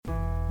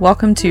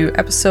Welcome to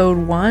episode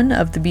 1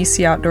 of the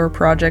BC Outdoor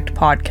Project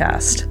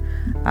podcast.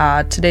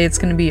 Today it's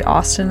going to be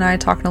Austin and I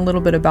talking a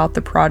little bit about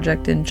the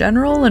project in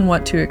general and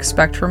what to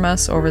expect from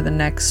us over the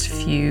next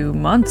few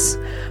months.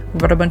 We've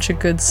got a bunch of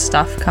good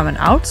stuff coming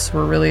out, so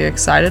we're really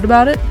excited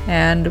about it,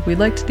 and we'd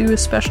like to do a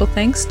special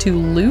thanks to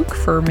Luke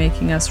for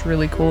making us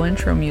really cool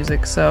intro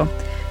music, so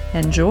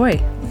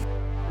enjoy!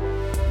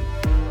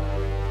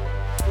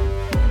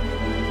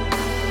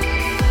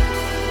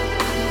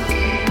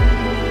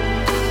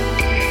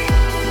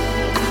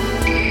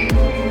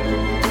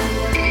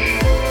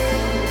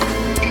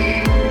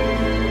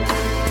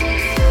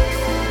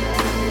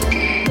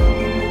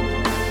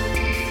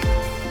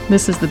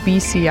 This is the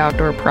BC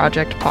Outdoor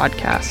Project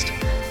podcast,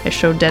 a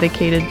show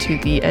dedicated to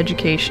the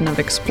education of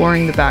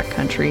exploring the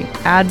backcountry,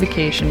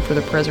 advocacy for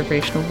the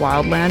preservation of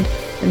wildland,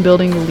 and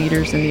building the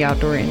leaders in the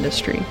outdoor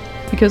industry.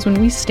 Because when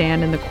we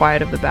stand in the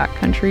quiet of the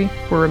backcountry,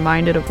 we're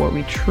reminded of what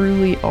we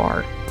truly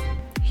are: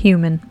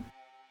 human.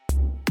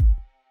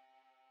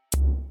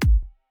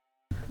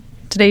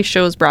 Today's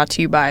show is brought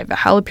to you by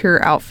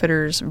Valhalapur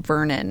Outfitters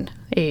Vernon,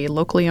 a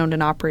locally owned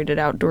and operated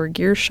outdoor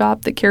gear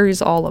shop that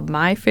carries all of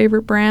my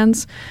favorite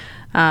brands.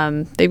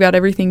 They've got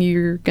everything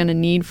you're going to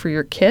need for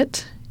your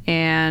kit,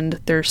 and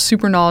they're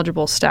super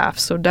knowledgeable staff,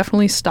 so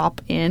definitely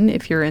stop in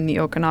if you're in the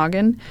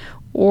Okanagan,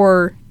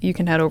 or you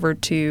can head over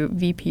to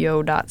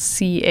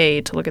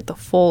vpo.ca to look at the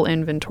full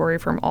inventory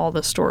from all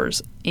the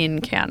stores in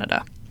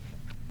Canada.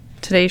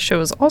 Today's show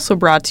is also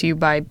brought to you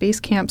by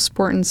Basecamp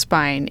Sport and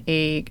Spine,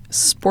 a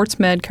sports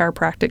med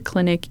chiropractic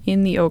clinic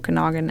in the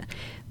Okanagan.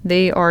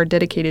 They are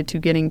dedicated to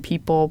getting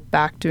people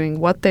back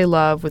doing what they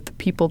love with the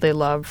people they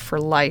love for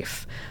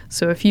life.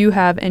 So if you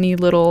have any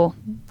little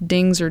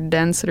dings or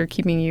dents that are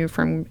keeping you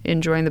from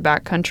enjoying the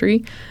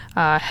backcountry,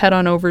 head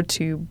on over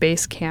to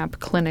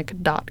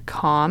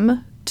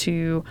basecampclinic.com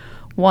to,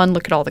 one,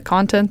 look at all the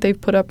content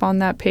they've put up on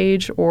that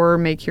page, or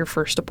make your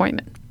first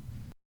appointment.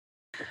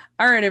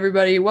 All right,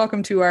 everybody,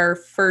 welcome to our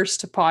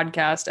first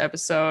podcast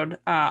episode.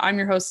 I'm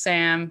your host,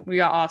 Sam. We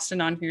got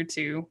Austin on here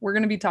too. We're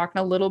going to be talking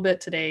a little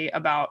bit today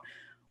about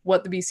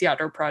what the BC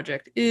Outdoor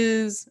Project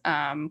is,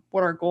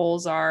 what our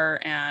goals are,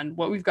 and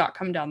what we've got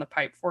coming down the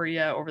pipe for you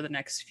over the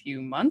next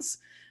few months.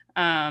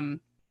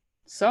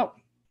 So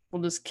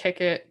we'll just kick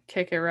it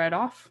right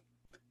off.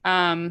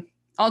 I'll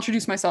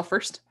introduce myself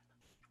first.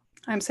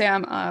 I'm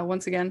Sam.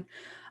 Once again,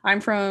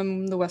 I'm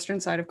from the western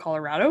side of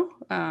Colorado.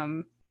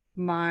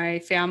 My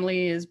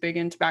family is big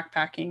into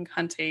backpacking,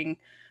 hunting,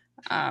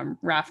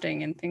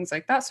 rafting, and things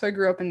like that. So I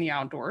grew up in the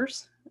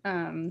outdoors.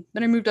 Then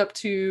I moved up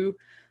to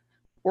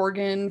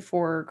Oregon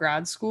for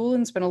grad school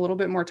and spent a little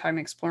bit more time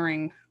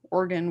exploring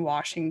Oregon,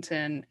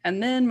 Washington.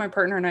 And then my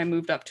partner and I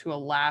moved up to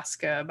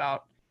Alaska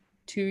about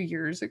 2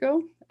 years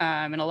ago.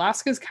 And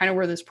Alaska is kind of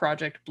where this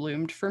project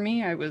bloomed for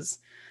me. I was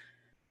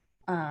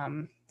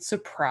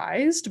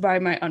surprised by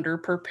my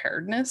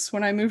underpreparedness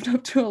when I moved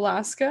up to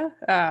Alaska.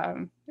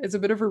 It's a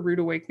bit of a rude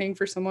awakening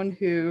for someone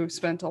who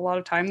spent a lot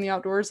of time in the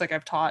outdoors. Like,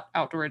 I've taught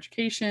outdoor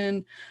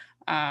education.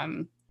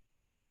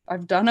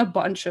 I've done a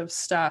bunch of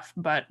stuff,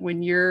 but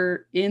when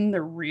you're in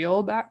the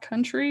real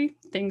backcountry,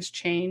 things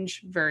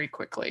change very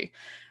quickly.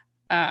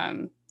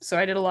 So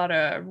I did a lot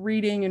of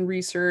reading and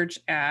research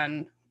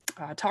and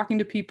talking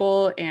to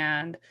people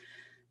and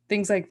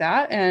things like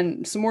that,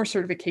 and some more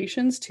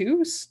certifications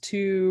too,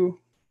 to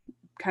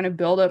kind of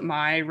build up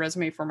my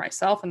resume for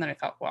myself. And then I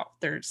thought, well,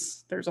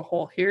 there's a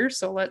hole here,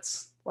 so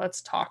let's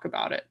talk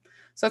about it.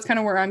 So that's kind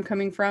of where I'm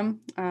coming from.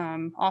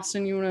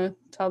 Austin, you want to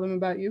tell them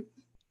about you?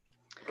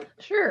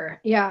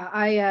 Sure.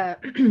 Yeah,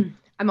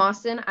 I'm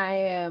Austin. I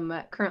am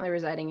currently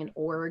residing in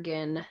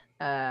Oregon,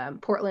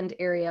 Portland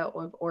area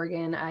of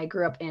Oregon. I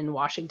grew up in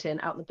Washington,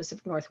 out in the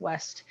Pacific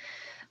Northwest.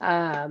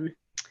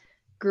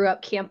 Grew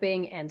up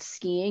camping and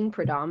skiing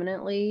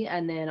predominantly,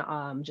 and then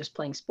just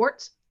playing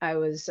sports. I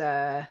was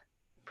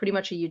pretty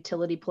much a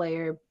utility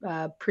player,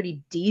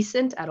 pretty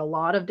decent at a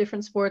lot of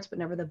different sports, but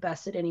never the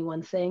best at any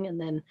one thing.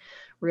 And then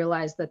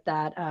realized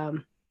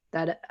that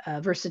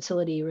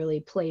versatility really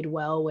played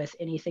well with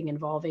anything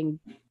involving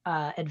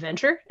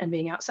adventure and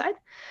being outside.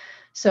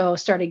 So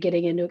started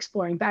getting into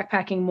exploring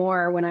backpacking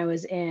more when I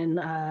was in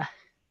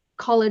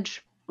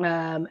college.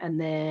 And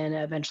then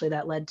eventually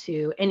that led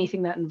to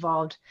anything that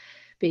involved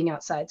being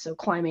outside. So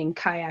climbing,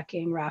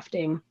 kayaking,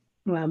 rafting,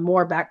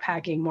 more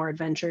backpacking, more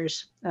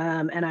adventures.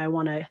 And I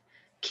want to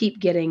keep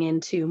getting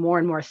into more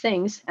and more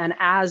things. And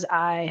as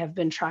I have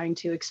been trying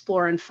to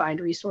explore and find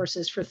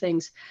resources for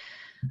things,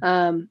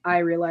 I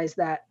realized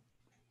that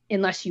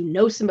unless you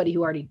know somebody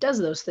who already does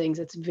those things,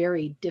 it's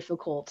very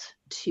difficult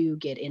to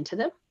get into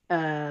them.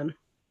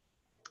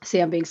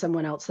 Sam being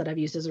someone else that I've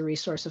used as a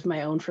resource of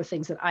my own for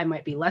things that I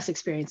might be less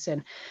experienced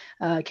in,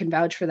 can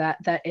vouch for that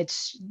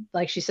it's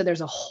like she said,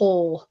 there's a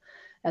hole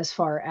as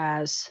far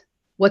as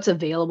what's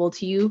available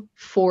to you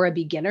for a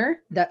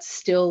beginner that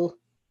still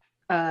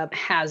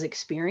has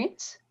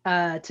experience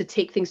to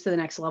take things to the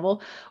next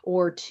level,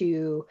 or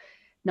to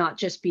not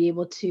just be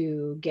able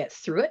to get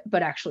through it,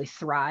 but actually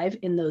thrive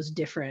in those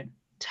different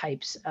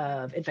types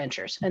of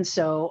adventures. And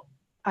so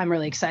I'm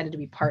really excited to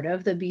be part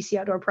of the BC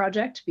Outdoor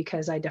Project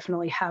because I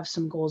definitely have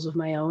some goals of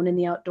my own in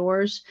the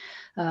outdoors,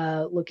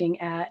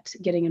 looking at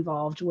getting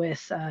involved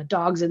with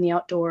dogs in the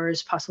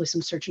outdoors, possibly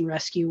some search and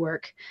rescue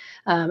work,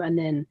 and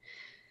then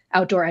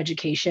outdoor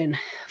education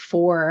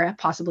for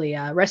possibly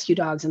rescue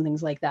dogs and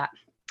things like that.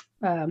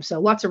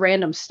 So lots of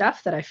random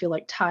stuff that I feel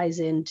like ties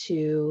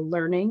into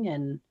learning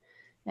and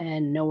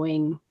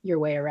knowing your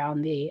way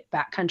around the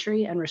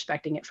backcountry and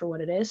respecting it for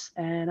what it is.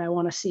 And I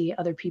want to see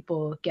other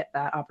people get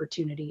that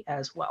opportunity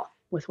as well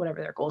with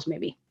whatever their goals may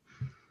be.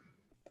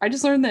 I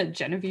just learned that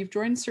Genevieve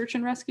joined Search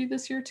and Rescue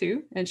this year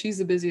too, and she's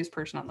the busiest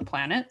person on the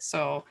planet.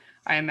 So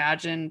I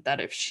imagine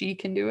that if she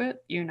can do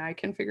it, you and I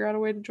can figure out a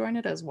way to join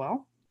it as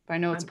well. But I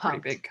know it's a pretty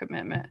big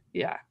commitment.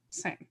 Yeah,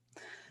 same.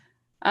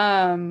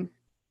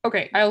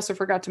 Okay, I also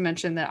forgot to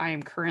mention that I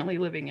am currently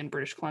living in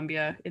British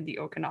Columbia in the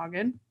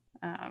Okanagan.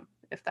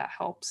 If that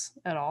helps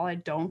at all. I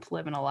don't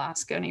live in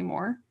Alaska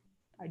anymore.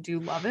 I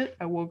do love it.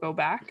 I will go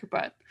back,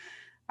 but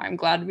I'm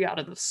glad to be out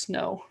of the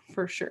snow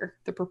for sure.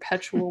 The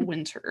perpetual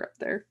winter up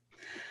there.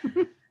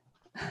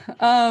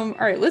 All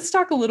right, let's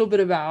talk a little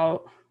bit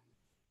about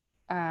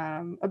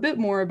a bit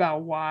more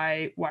about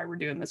why we're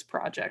doing this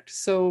project.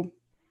 So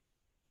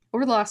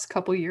over the last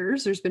couple of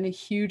years, there's been a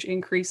huge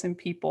increase in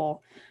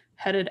people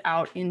headed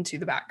out into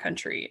the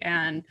backcountry,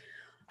 and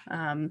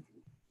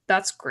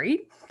that's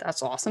great.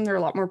 That's awesome. There are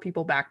a lot more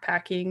people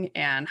backpacking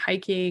and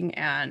hiking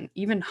and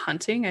even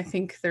hunting. I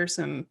think there's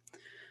some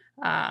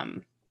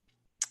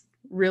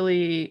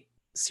really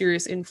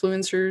serious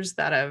influencers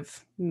that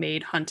have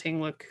made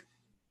hunting look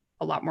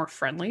a lot more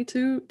friendly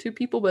to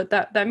people, but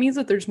that means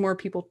that there's more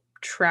people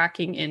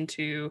tracking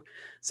into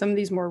some of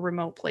these more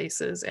remote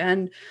places.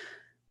 And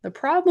the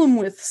problem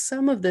with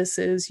some of this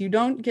is you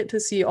don't get to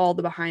see all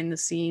the behind the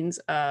scenes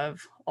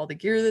of all the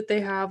gear that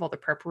they have, all the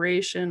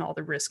preparation, all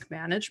the risk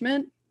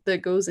management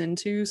that goes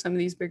into some of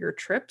these bigger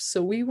trips.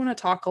 So we want to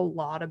talk a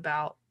lot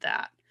about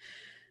that.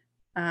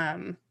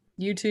 YouTube,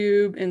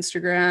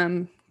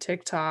 Instagram,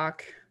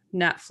 TikTok,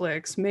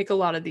 Netflix make a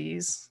lot of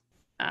these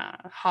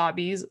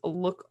hobbies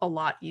look a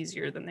lot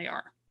easier than they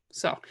are.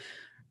 So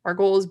our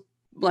goal is,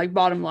 like,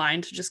 bottom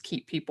line, to just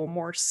keep people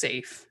more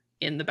safe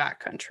in the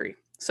backcountry.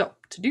 So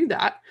to do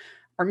that,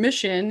 our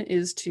mission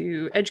is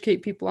to educate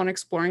people on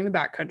exploring the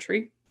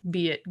backcountry,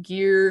 be it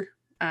gear,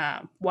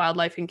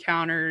 wildlife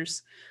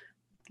encounters,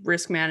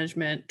 risk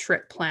management,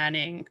 trip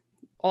planning,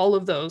 all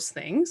of those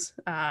things.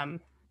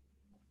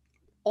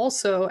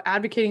 Also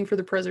advocating for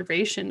the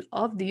preservation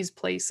of these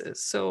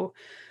places. So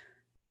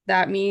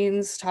that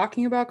means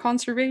talking about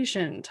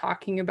conservation,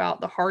 talking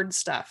about the hard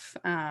stuff,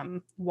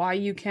 why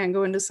you can't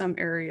go into some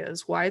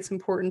areas, why it's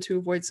important to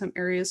avoid some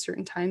areas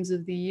certain times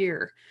of the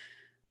year.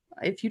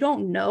 If you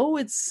don't know,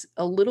 it's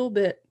a little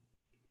bit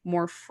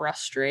more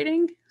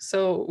frustrating.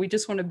 So we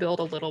just want to build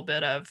a little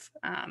bit of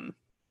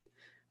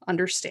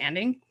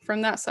understanding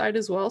from that side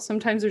as well.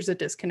 Sometimes there's a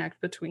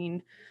disconnect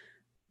between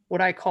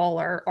what I call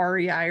our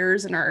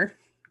REIers and our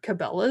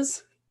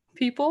Cabela's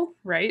people,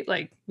 right?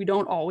 Like, we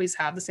don't always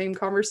have the same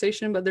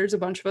conversation, but there's a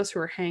bunch of us who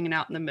are hanging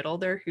out in the middle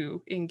there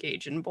who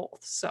engage in both.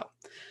 So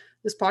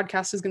this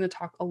podcast is going to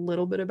talk a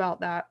little bit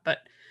about that, but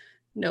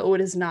no,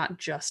 it is not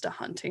just a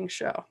hunting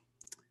show.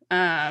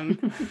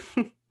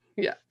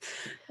 Yeah.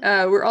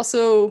 We're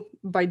also,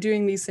 by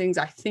doing these things,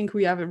 I think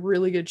we have a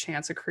really good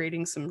chance of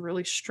creating some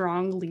really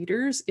strong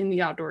leaders in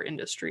the outdoor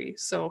industry.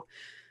 So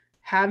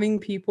having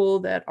people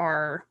that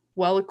are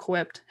well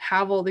equipped,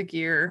 have all the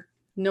gear,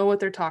 know what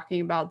they're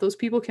talking about, those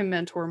people can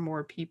mentor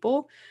more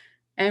people,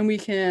 and we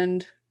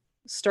can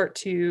start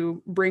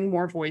to bring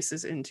more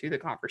voices into the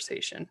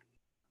conversation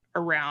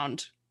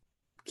around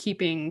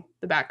keeping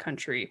the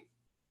backcountry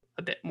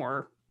a bit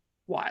more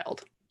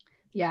wild.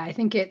 Yeah, I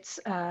think it's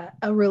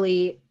a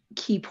really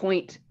key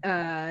point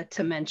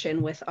to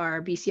mention with our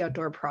BC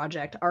Outdoor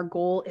Project. Our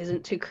goal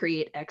isn't to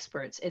create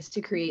experts, it's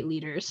to create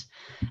leaders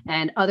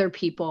and other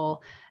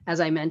people,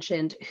 as I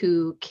mentioned,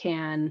 who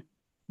can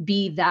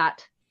be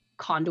that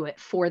conduit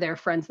for their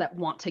friends that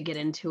want to get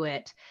into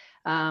it,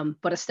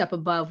 but a step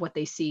above what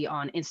they see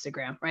on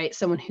Instagram, right?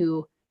 Someone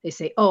who they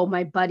say, oh,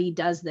 my buddy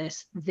does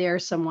this,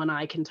 there's someone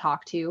I can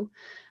talk to.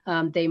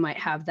 They might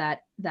have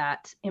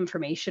that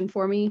information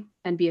for me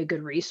and be a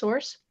good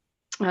resource.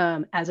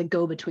 As a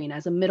go-between,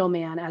 as a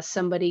middleman, as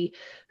somebody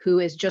who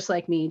is just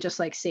like me, just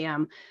like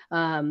Sam,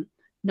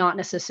 not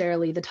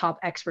necessarily the top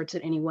experts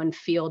in any one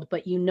field,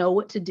 but you know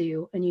what to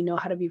do and you know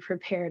how to be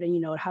prepared and you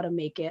know how to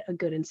make it a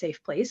good and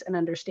safe place and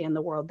understand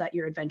the world that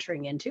you're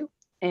adventuring into.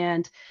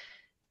 And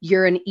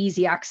you're an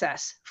easy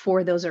access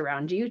for those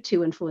around you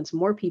to influence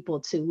more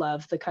people to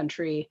love the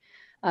country,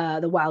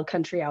 the wild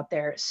country out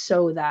there,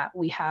 so that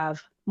we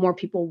have more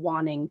people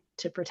wanting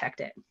to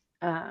protect it.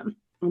 And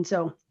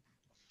so,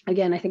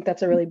 again, I think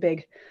that's a really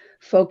big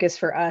focus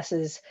for us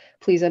is,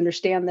 please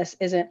understand this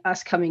isn't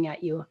us coming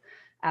at you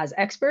as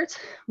experts,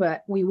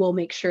 but we will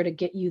make sure to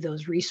get you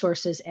those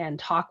resources and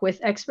talk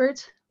with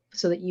experts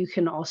so that you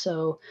can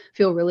also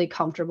feel really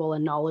comfortable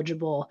and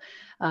knowledgeable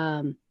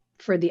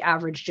for the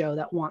average Joe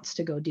that wants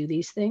to go do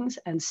these things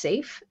and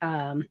safe,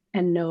 and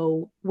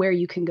know where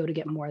you can go to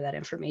get more of that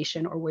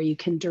information, or where you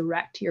can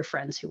direct your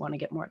friends who want to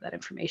get more of that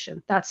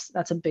information. That's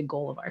a big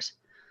goal of ours.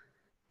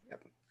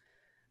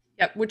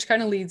 Yep, which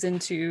kind of leads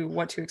into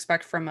what to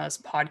expect from us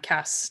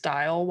podcast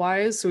style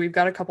wise. So we've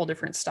got a couple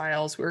different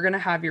styles. We're going to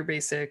have your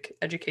basic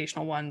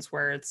educational ones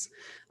where it's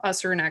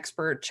us or an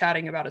expert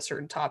chatting about a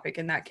certain topic,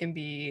 and that can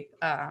be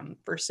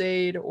first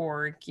aid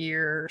or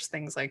gears,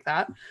 things like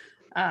that.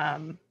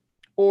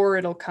 Or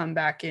it'll come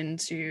back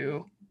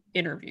into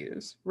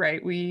interviews,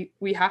 right? We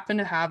happen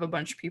to have a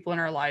bunch of people in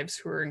our lives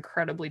who are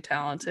incredibly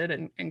talented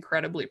and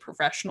incredibly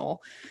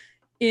professional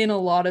in a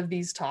lot of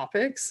these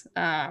topics.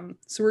 So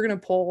we're going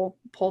to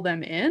pull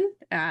them in,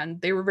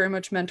 and they were very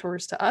much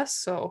mentors to us.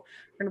 So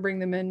we're going to bring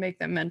them in, make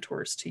them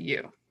mentors to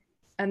you.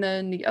 And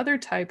then the other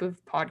type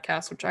of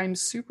podcast, which I'm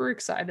super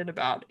excited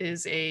about,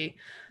 is a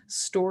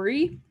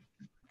story.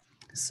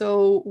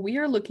 So we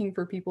are looking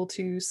for people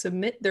to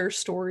submit their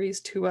stories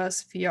to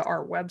us via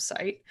our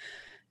website.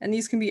 And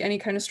these can be any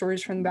kind of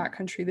stories from the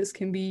backcountry. This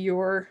can be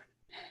your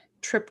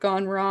trip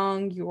gone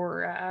wrong,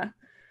 your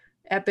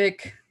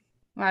epic,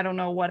 I don't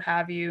know, what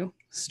have you,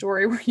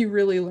 story where you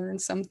really learn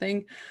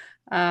something.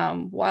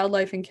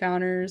 Wildlife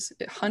encounters,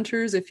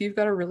 hunters, if you've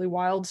got a really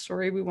wild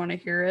story, we want to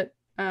hear it.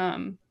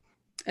 And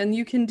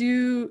you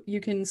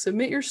can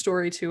submit your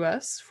story to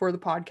us for the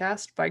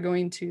podcast by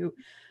going to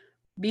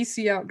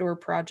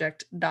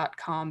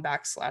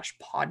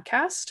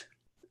bcoutdoorproject.com/podcast.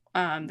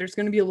 There's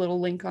going to be a little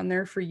link on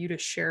there for you to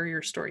share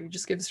your story. You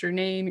just give us your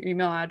name, your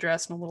email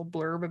address, and a little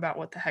blurb about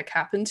what the heck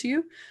happened to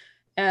you.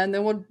 And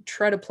then we'll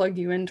try to plug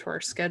you into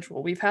our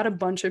schedule. We've had a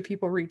bunch of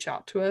people reach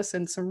out to us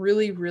and some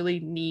really, really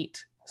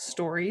neat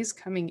stories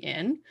coming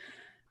in.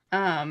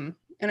 And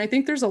I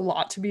think there's a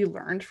lot to be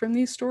learned from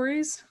these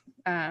stories.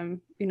 The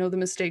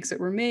mistakes that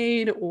were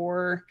made,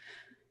 or,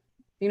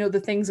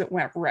 the things that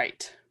went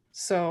right.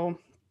 So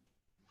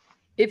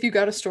if you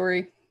got a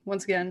story,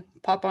 once again,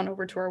 pop on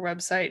over to our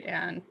website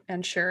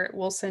and share it.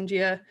 We'll send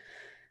you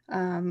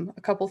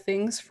a couple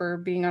things for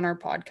being on our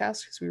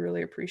podcast, because we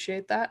really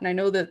appreciate that. And I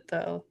know that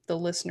the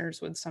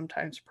listeners would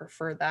sometimes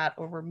prefer that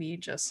over me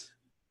just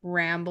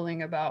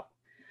rambling about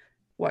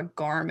what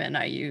Garmin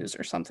I use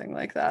or something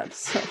like that.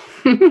 So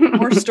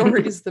more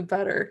stories, the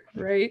better,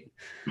 right?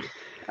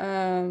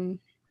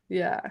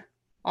 Yeah.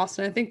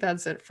 Austin, I think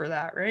that's it for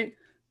that, right?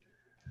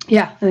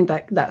 Yeah, I think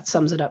that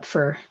sums it up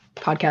for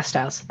podcast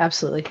styles.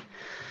 Absolutely.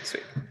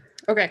 Sweet.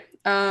 Okay.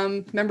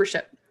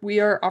 Membership. We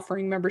are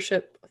offering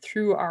membership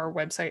through our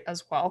website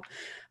as well.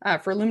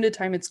 For a limited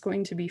time, it's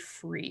going to be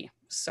free.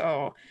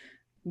 So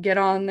get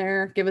on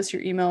there, give us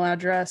your email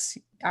address,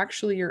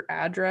 actually your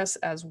address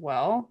as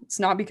well. It's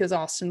not because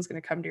Austin's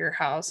going to come to your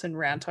house and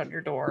rant on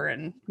your door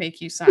and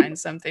make you sign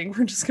something.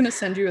 We're just going to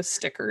send you a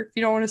sticker. If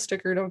you don't want a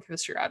sticker, don't give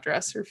us your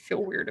address or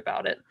feel weird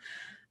about it.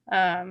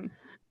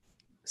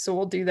 So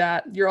we'll do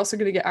that. You're also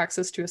going to get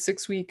access to a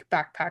 6-week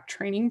backpack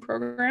training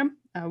program.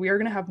 We are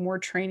going to have more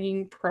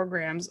training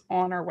programs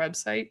on our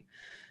website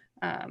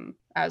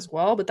as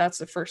well, but that's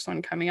the first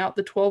one coming out.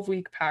 The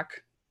 12-week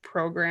pack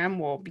program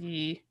will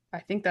be, I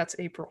think that's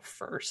April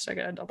 1st. I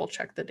got to double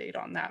check the date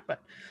on that,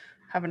 but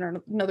having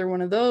another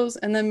one of those.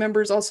 And then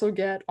members also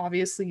get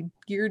obviously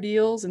gear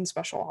deals and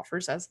special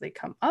offers as they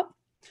come up.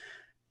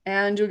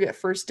 And you'll get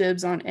first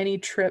dibs on any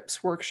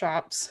trips,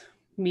 workshops,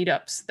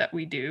 meetups that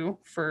we do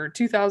for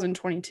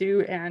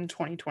 2022 and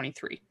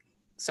 2023.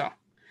 So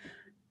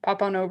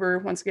pop on over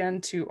once again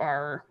to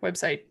our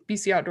website,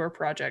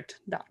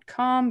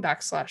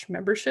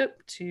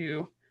 bcoutdoorproject.com/membership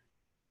to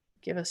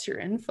give us your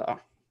info.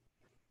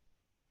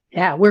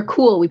 Yeah, we're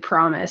cool. We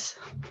promise.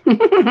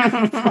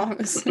 I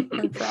promise.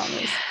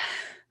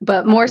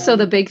 But more so,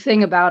 the big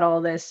thing about all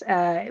this,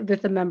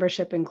 with the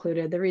membership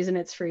included, the reason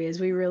it's free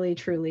is we really,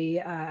 truly,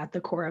 at the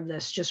core of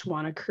this, just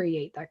want to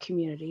create that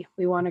community.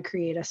 We want to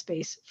create a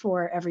space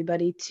for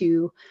everybody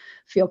to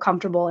feel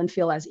comfortable and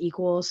feel as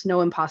equals. No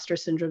imposter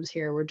syndromes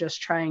here. We're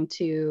just trying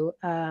to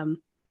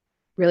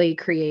really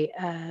create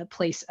a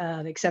place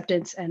of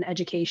acceptance and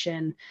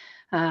education,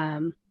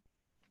 and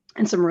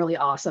some really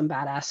awesome,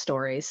 badass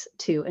stories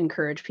to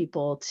encourage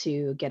people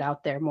to get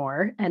out there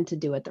more and to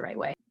do it the right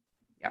way.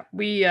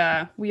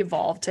 Yeah, we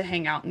evolved to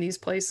hang out in these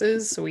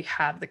places, so we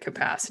have the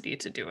capacity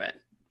to do it,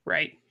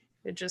 right?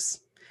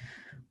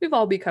 We've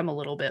all become a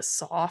little bit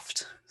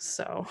soft,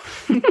 so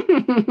we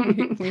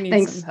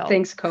need some help.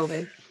 Thanks,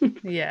 COVID.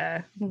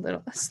 Yeah, a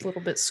little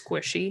bit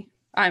squishy.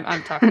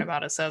 I'm talking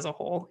about us as a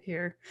whole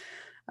here.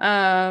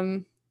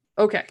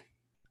 Okay.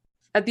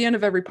 At the end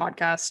of every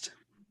podcast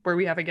where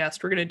we have a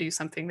guest, we're going to do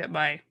something that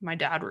my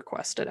dad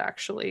requested,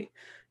 actually.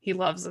 He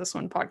loves this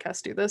when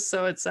podcasts do this.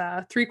 So it's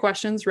 3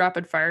 questions,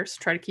 rapid fire. So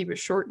try to keep it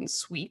short and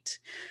sweet.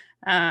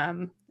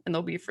 And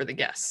they'll be for the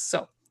guests.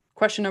 So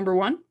question number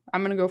 1,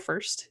 I'm going to go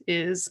first,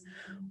 is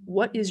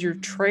what is your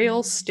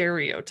trail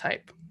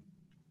stereotype?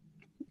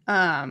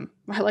 I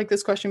like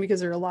this question because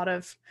there are a lot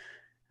of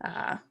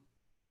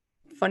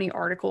funny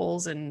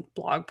articles and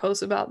blog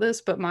posts about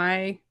this, but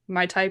my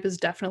type is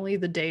definitely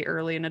the day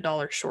early and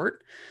 $1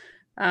 short.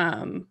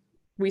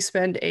 we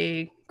spend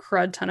a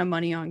crud ton of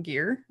money on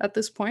gear at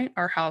this point.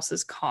 Our house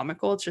is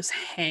comical. It's just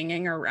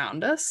hanging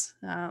around us,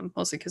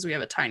 mostly because we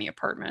have a tiny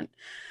apartment.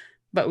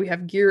 But we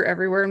have gear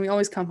everywhere and we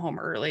always come home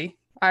early.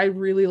 I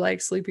really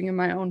like sleeping in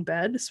my own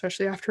bed,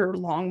 especially after a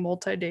long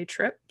multi-day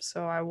trip.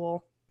 So I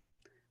will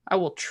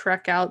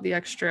trek out the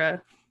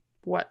extra,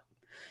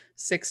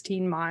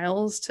 16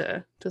 miles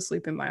to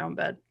sleep in my own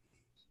bed.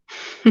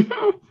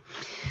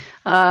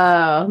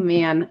 Oh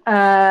man.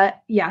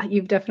 Yeah,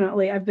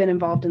 I've been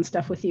involved in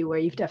stuff with you where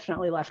you've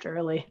definitely left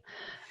early.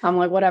 I'm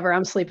like, whatever,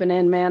 I'm sleeping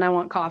in, man. I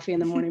want coffee in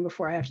the morning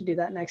before I have to do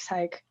that next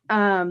hike.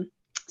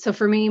 So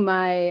for me,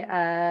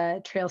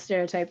 my trail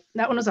stereotype,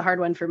 that one was a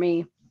hard one for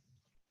me.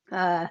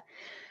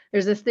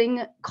 There's this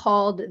thing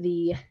called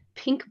the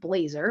pink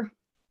blazer.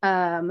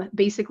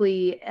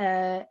 Basically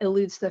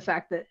alludes to the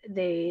fact that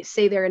they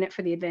say they're in it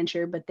for the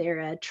adventure, but they're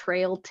a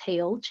trail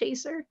tail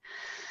chaser.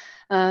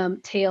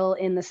 Tail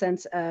in the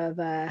sense of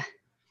a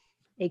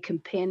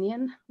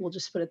companion. We'll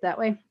just put it that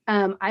way.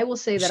 I will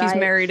say that she's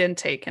married and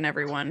taken,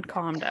 everyone.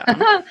 Calm down.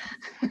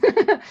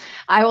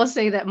 I will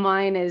say that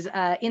mine is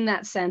in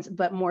that sense,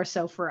 but more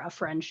so for a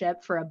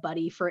friendship, for a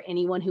buddy, for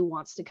anyone who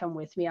wants to come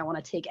with me. I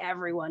want to take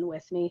everyone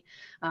with me.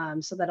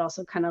 So that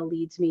also kind of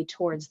leads me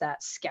towards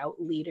that scout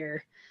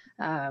leader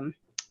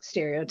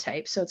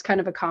stereotype. So it's kind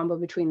of a combo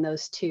between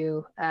those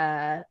two.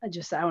 I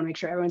want to make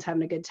sure everyone's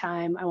having a good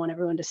time. I want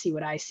everyone to see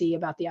what I see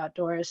about the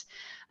outdoors.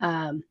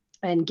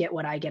 And get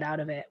what I get out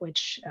of it,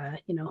 which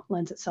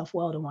lends itself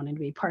well to wanting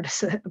to be part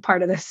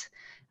of this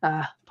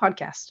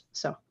podcast.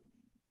 So,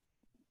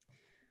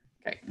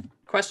 okay.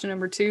 Question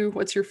number 2: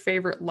 what's your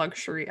favorite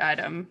luxury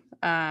item?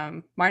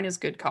 Mine is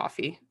good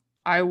coffee.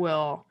 I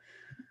will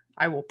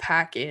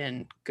pack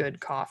in good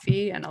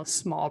coffee and a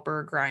small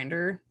burr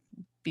grinder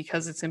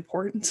because it's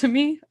important to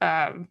me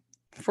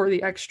for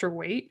the extra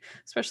weight,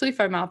 especially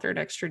if I'm out there an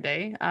extra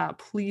day.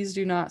 Please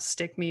do not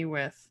stick me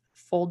with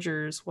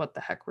Folgers. What the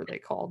heck were they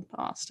called,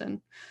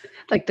 Austin?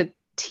 Like the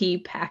tea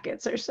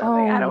packets or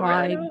something. I don't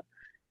really know.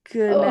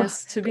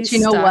 Goodness, to be stuck.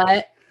 You know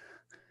what?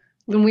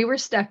 When we were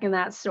stuck in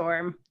that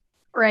storm,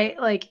 right?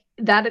 Like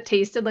that, it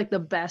tasted like the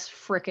best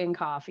freaking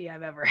coffee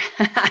I've ever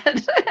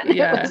had.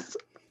 Yeah. It was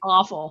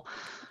awful.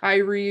 I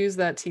reused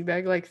that tea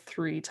bag like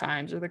 3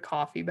 times, or the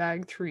coffee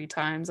bag 3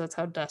 times. That's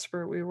how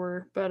desperate we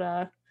were.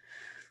 But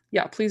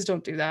yeah, please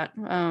don't do that.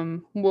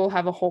 We'll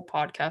have a whole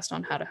podcast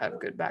on how to have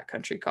good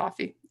backcountry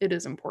coffee. It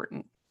is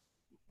important.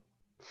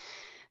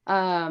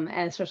 And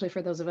especially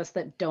for those of us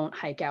that don't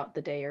hike out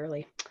the day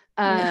early.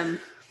 My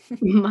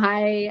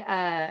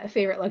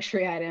favorite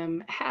luxury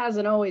item has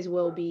and always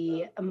will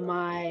be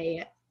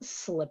my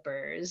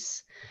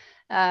slippers.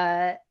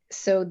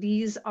 So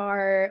these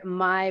are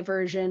my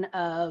version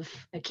of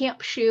a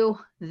camp shoe.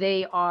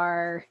 They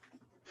are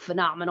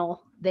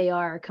phenomenal. They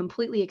are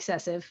completely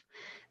excessive.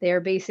 They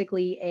are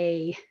basically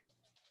a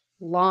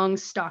long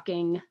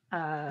stocking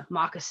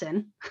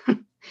moccasin.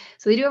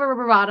 So they do have a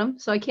rubber bottom,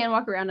 so I can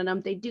walk around in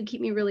them. They do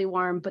keep me really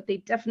warm, but they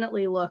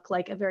definitely look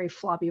like a very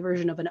floppy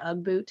version of an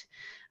Ugg boot.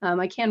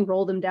 I can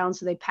roll them down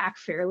so they pack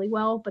fairly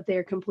well, but they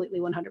are completely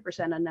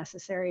 100%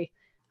 unnecessary.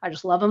 I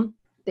just love them.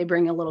 They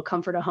bring a little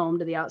comfort of home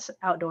to the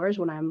outdoors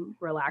when I'm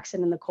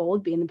relaxing in the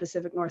cold. Being in the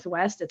Pacific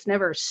Northwest, it's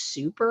never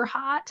super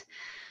hot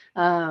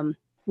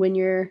when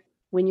you're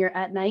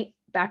at night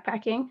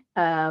backpacking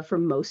for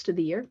most of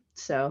the year.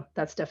 So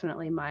that's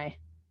definitely my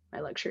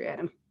luxury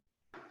item.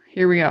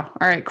 Here we go.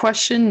 All right.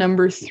 Question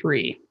number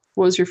 3.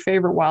 What was your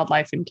favorite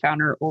wildlife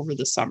encounter over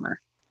the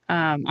summer?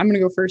 I'm going to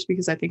go first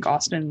because I think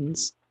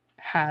Austin's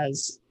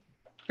has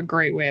a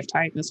great way of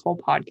tying this whole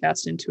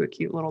podcast into a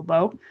cute little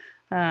bow.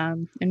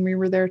 And we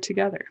were there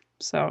together.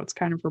 So it's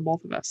kind of for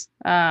both of us.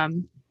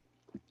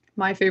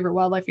 My favorite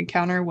wildlife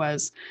encounter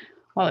was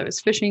while I was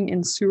fishing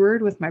in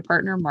Seward with my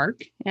partner,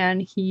 Mark,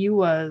 and he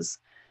was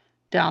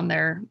down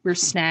there. We're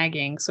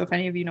snagging. So if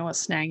any of you know what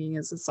snagging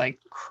is, it's like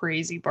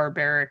crazy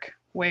barbaric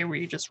way where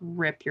you just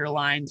rip your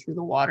line through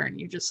the water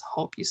and you just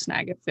hope you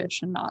snag a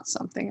fish and not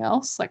something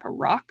else, like a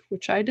rock,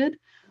 which I did.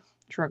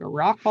 Drug a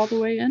rock all the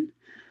way in.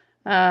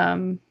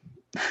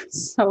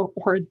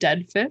 Or a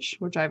dead fish,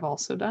 which I've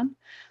also done.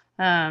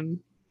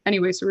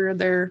 Anyway, so we were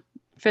there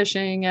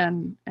fishing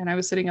and I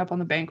was sitting up on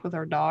the bank with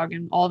our dog,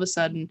 and all of a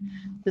sudden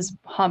this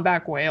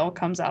humpback whale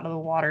comes out of the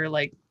water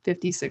like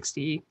 50,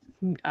 60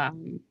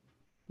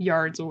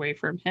 yards away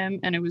from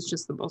him, and it was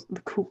just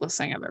the coolest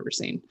thing I've ever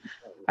seen.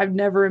 I've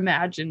never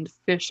imagined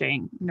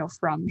fishing,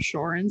 from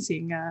shore and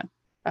seeing a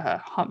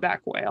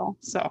humpback whale.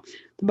 So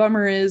the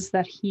bummer is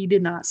that he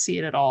did not see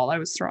it at all. I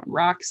was throwing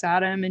rocks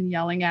at him and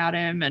yelling at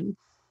him and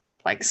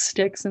like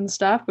sticks and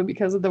stuff, but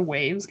because of the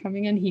waves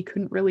coming in, he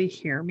couldn't really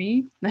hear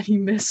me. Then he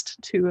missed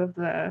 2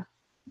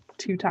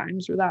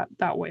 times where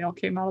that whale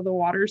came out of the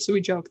water. So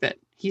we joke that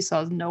he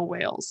saw no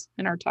whales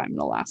in our time in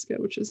Alaska,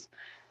 which is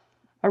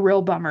a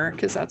real bummer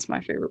because that's my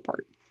favorite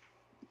part.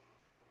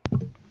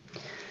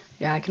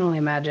 Yeah, I can only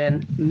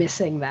imagine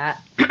missing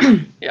that.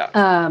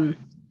 Yeah.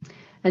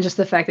 And just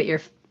the fact that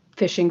you're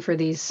fishing for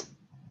these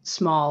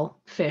small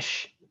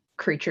fish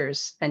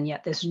creatures, and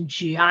yet this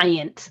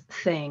giant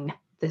thing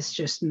this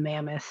just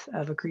mammoth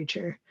of a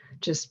creature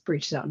just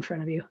breaches out in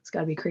front of you. It's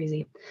got to be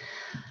crazy.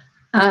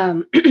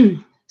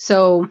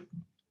 So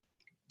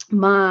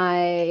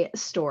my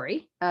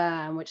story,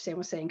 which Sam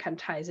was saying kind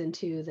of ties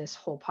into this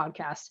whole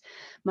podcast.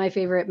 My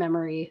favorite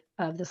memory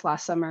of this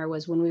last summer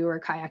was when we were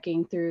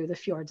kayaking through the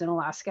fjords in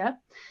Alaska.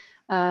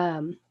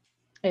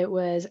 It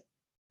was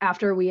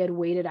after we had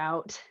waited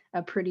out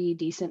a pretty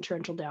decent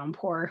torrential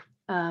downpour,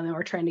 and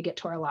we're trying to get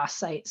to our last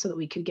site so that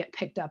we could get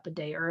picked up a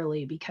day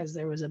early because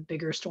there was a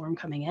bigger storm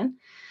coming in.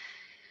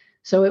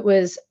 So it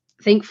was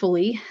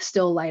thankfully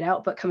still light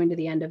out, but coming to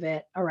the end of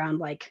it around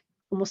like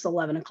almost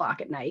 11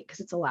 o'clock at night because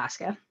it's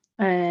Alaska.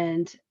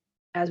 And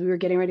as we were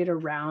getting ready to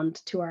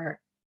round to our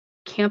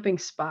camping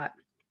spot,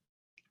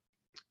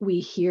 we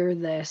hear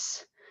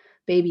this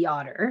baby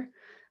otter,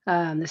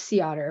 the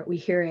sea otter. We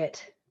hear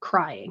it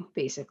crying,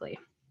 basically.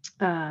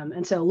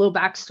 And so a little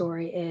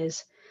backstory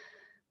is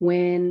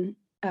when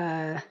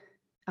a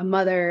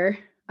mother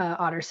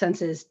otter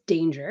senses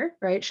danger,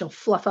 right? She'll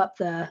fluff up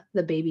the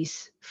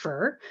baby's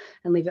fur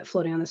and leave it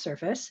floating on the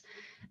surface.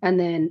 And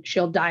then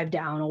she'll dive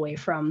down away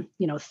from,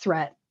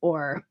 threat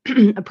or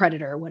a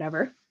predator or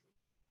whatever.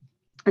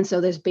 And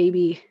so this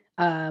baby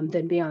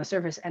then being on the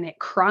surface and it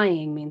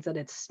crying means that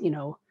it's,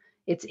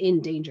 it's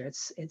in danger.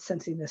 It's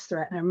sensing this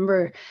threat. And I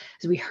remember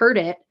as we heard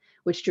it,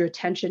 which drew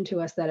attention to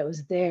us that it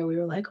was there, we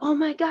were like, oh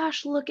my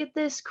gosh, look at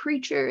this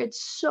creature.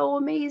 It's so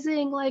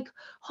amazing. Like,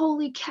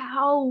 holy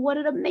cow, what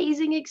an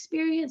amazing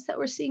experience that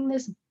we're seeing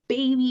this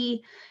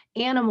baby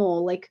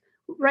animal like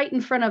right in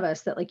front of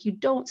us that like you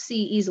don't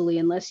see easily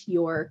unless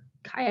you're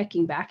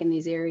kayaking back in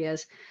these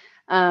areas.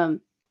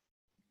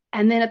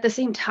 And then at the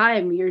same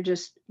time,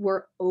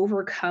 we're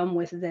overcome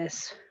with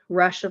this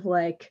rush of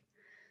like,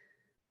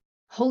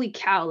 holy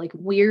cow, like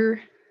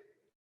we're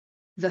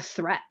the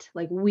threat,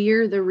 like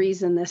we're the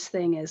reason this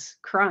thing is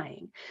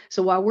crying.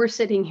 So while we're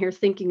sitting here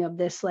thinking of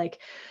this like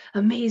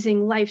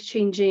amazing,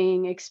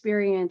 life-changing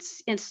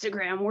experience,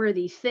 Instagram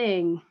worthy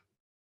thing,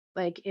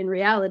 like in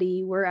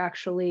reality, we're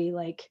actually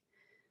like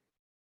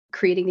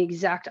creating the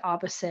exact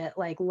opposite,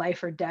 like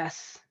life or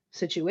death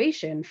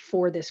situation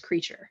for this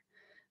creature.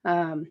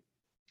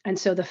 And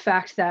so the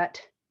fact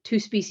that two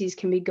species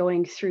can be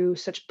going through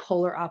such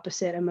polar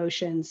opposite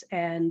emotions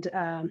and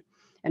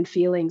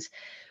feelings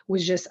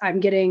was just, I'm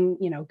getting,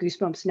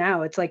 goosebumps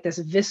now. It's like this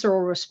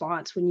visceral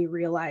response when you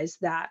realize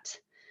that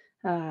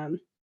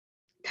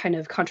kind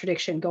of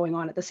contradiction going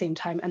on at the same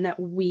time, and that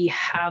we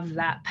have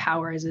that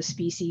power as a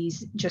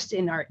species just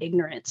in our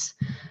ignorance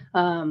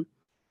of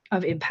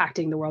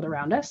impacting the world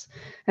around us.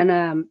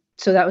 And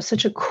so that was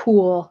such a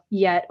cool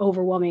yet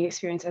overwhelming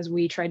experience as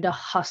we tried to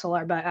hustle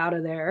our butt out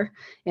of there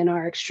in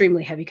our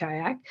extremely heavy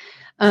kayak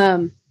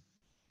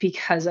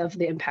because of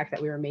the impact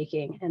that we were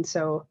making. And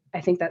so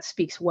I think that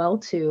speaks well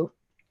to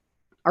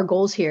our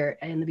goals here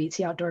in the Beat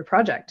Sea Outdoor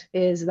Project,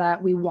 is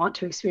that we want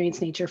to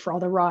experience nature for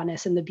all the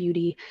rawness and the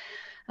beauty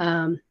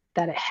that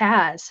it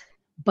has,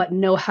 but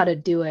know how to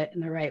do it in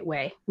the right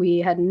way. We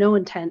had no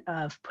intent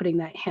of putting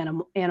that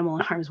animal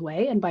in harm's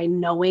way. And by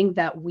knowing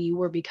that we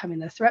were becoming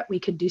the threat, we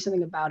could do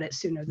something about it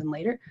sooner than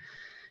later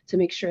to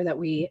make sure that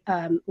we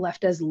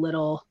left as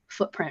little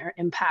footprint or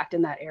impact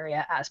in that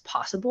area as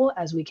possible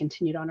as we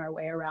continued on our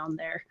way around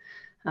there.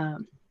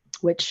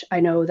 Which I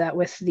know that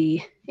with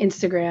the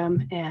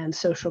Instagram and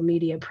social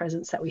media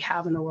presence that we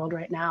have in the world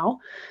right now,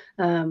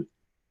 a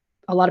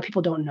lot of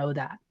people don't know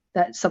that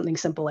something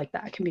simple like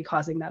that can be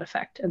causing that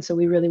effect. And so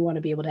we really want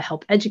to be able to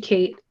help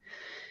educate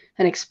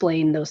and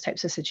explain those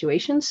types of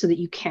situations so that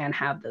you can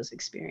have those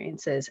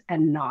experiences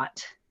and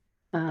not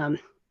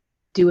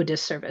do a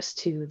disservice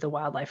to the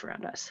wildlife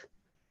around us.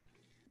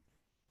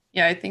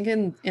 Yeah, I think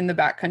in the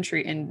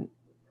backcountry, and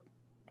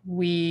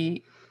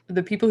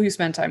the people who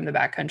spend time in the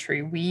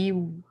backcountry,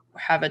 we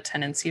have a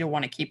tendency to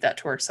want to keep that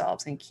to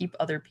ourselves and keep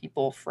other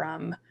people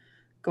from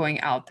going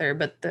out there.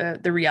 But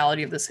the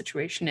reality of the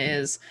situation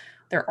is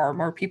there are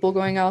more people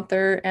going out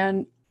there,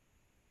 and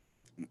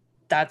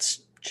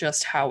that's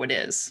just how it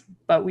is.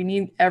 But we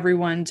need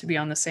everyone to be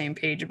on the same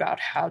page about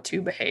how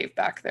to behave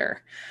back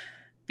there.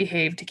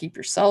 Behave to keep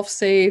yourself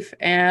safe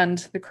and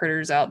the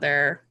critters out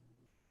there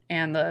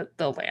and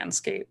the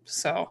landscape.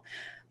 So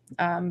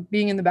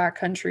being in the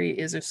backcountry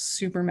is a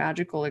super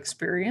magical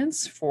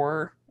experience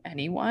for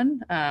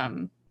anyone.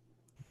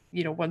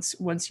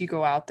 Once you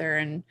go out there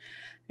and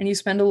you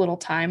spend a little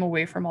time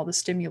away from all the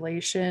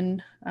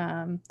stimulation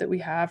that we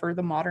have, or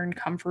the modern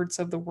comforts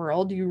of the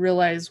world, you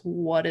realize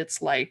what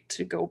it's like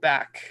to go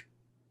back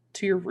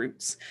to your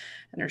roots.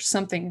 And there's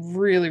something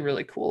really,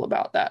 really cool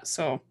about that.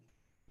 So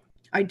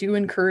I do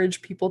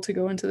encourage people to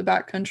go into the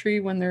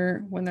backcountry when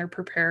they're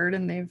prepared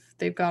and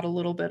they've got a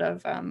little bit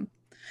of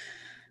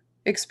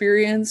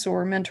experience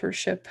or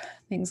mentorship,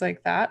 things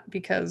like that,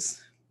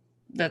 because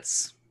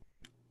that's,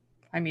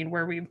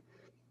 where we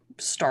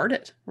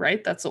started,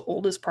 right? That's the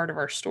oldest part of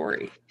our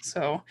story.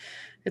 So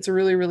it's a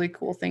really, really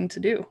cool thing to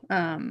do.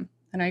 And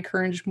I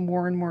encourage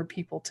more and more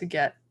people to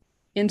get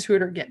into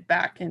it or get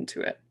back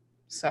into it.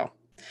 So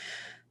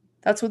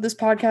that's what this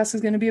podcast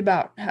is going to be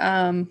about.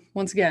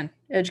 Once again,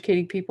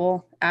 educating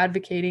people,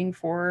 advocating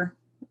for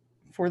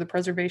for the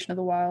preservation of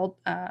the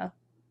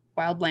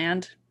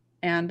wildland,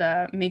 and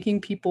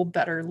making people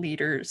better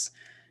leaders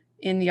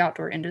in the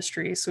outdoor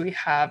industry, so we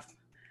have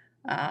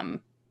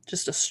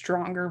just a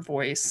stronger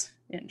voice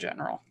in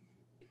general.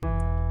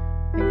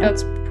 I think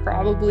that's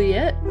probably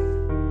it.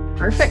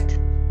 Perfect.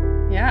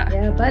 Yeah.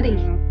 Yeah, buddy.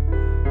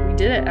 We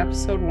did it.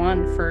 Episode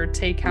 1 for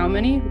take how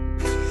many?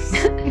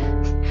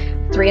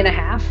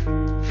 3.5.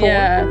 4.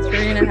 Yeah,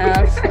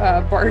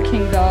 3.5.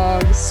 Barking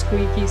dogs,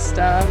 squeaky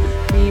stuff,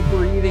 me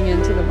breathing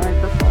into the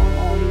microphone,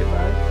 all the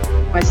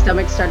above. My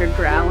stomach started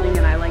growling,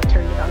 and I like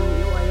turned it on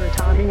mute while you were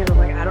talking, and I was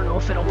like, I don't know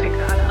if it'll pick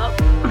that up.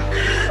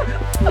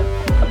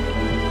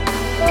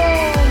 Oh,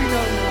 we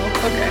don't know.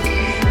 Okay.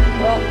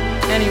 Well,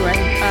 anyway,